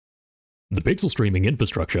The pixel streaming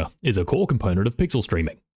infrastructure is a core component of pixel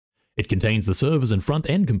streaming. It contains the servers and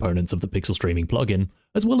front-end components of the pixel streaming plugin,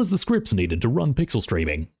 as well as the scripts needed to run pixel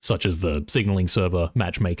streaming, such as the signaling server,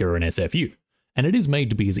 matchmaker, and SFU, and it is made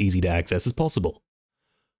to be as easy to access as possible.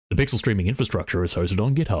 The pixel streaming infrastructure is hosted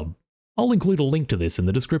on GitHub. I'll include a link to this in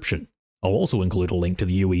the description. I'll also include a link to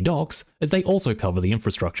the UE docs, as they also cover the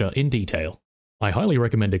infrastructure in detail. I highly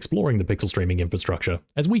recommend exploring the pixel streaming infrastructure,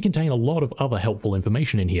 as we contain a lot of other helpful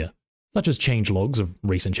information in here, such as change logs of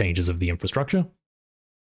recent changes of the infrastructure,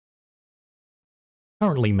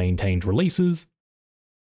 currently maintained releases,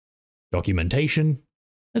 documentation,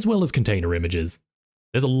 as well as container images.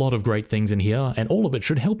 There's a lot of great things in here, and all of it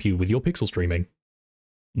should help you with your pixel streaming.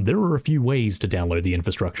 There are a few ways to download the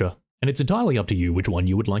infrastructure, and it's entirely up to you which one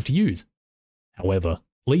you would like to use. However,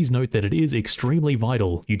 please note that it is extremely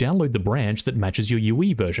vital you download the branch that matches your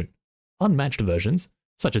UE version. Unmatched versions,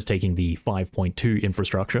 such as taking the 5.2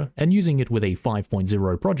 infrastructure and using it with a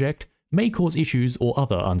 5.0 project, may cause issues or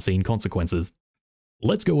other unseen consequences.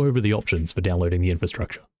 Let's go over the options for downloading the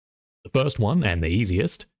infrastructure. The first one, and the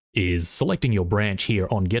easiest, is selecting your branch here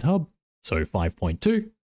on GitHub, so 5.2,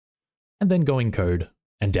 and then going code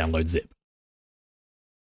and download zip.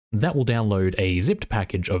 That will download a zipped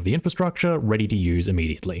package of the infrastructure ready to use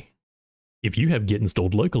immediately. If you have Git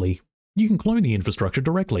installed locally, you can clone the infrastructure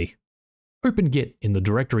directly. Open Git in the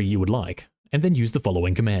directory you would like, and then use the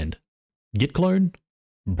following command: git clone,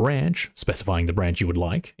 branch, specifying the branch you would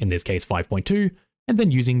like, in this case 5.2, and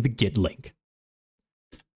then using the git link.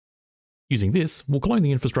 Using this will clone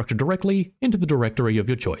the infrastructure directly into the directory of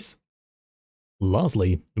your choice.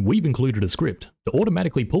 Lastly, we've included a script to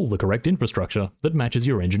automatically pull the correct infrastructure that matches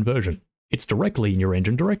your engine version. It's directly in your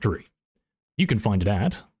engine directory. You can find it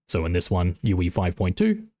at, so in this one, UE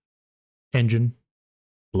 5.2, engine,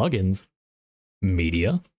 plugins,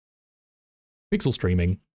 media, pixel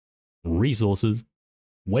streaming, resources,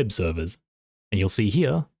 web servers, and you'll see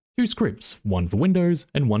here 2 scripts, one for Windows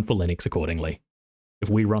and one for Linux accordingly. If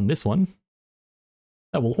we run this one,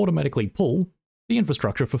 that will automatically pull the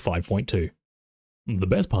infrastructure for 5.2. The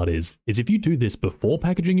best part is if you do this before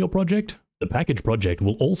packaging your project, the package project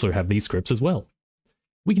will also have these scripts as well.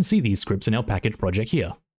 We can see these scripts in our package project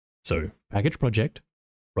here. So, package project,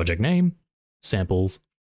 project name, samples,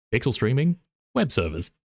 pixel streaming, web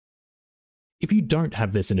servers. If you don't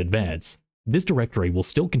have this in advance, this directory will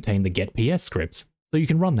still contain the getps scripts, so you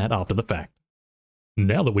can run that after the fact.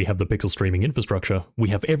 Now that we have the pixel streaming infrastructure, we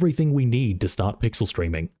have everything we need to start pixel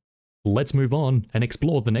streaming. Let's move on and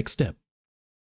explore the next step.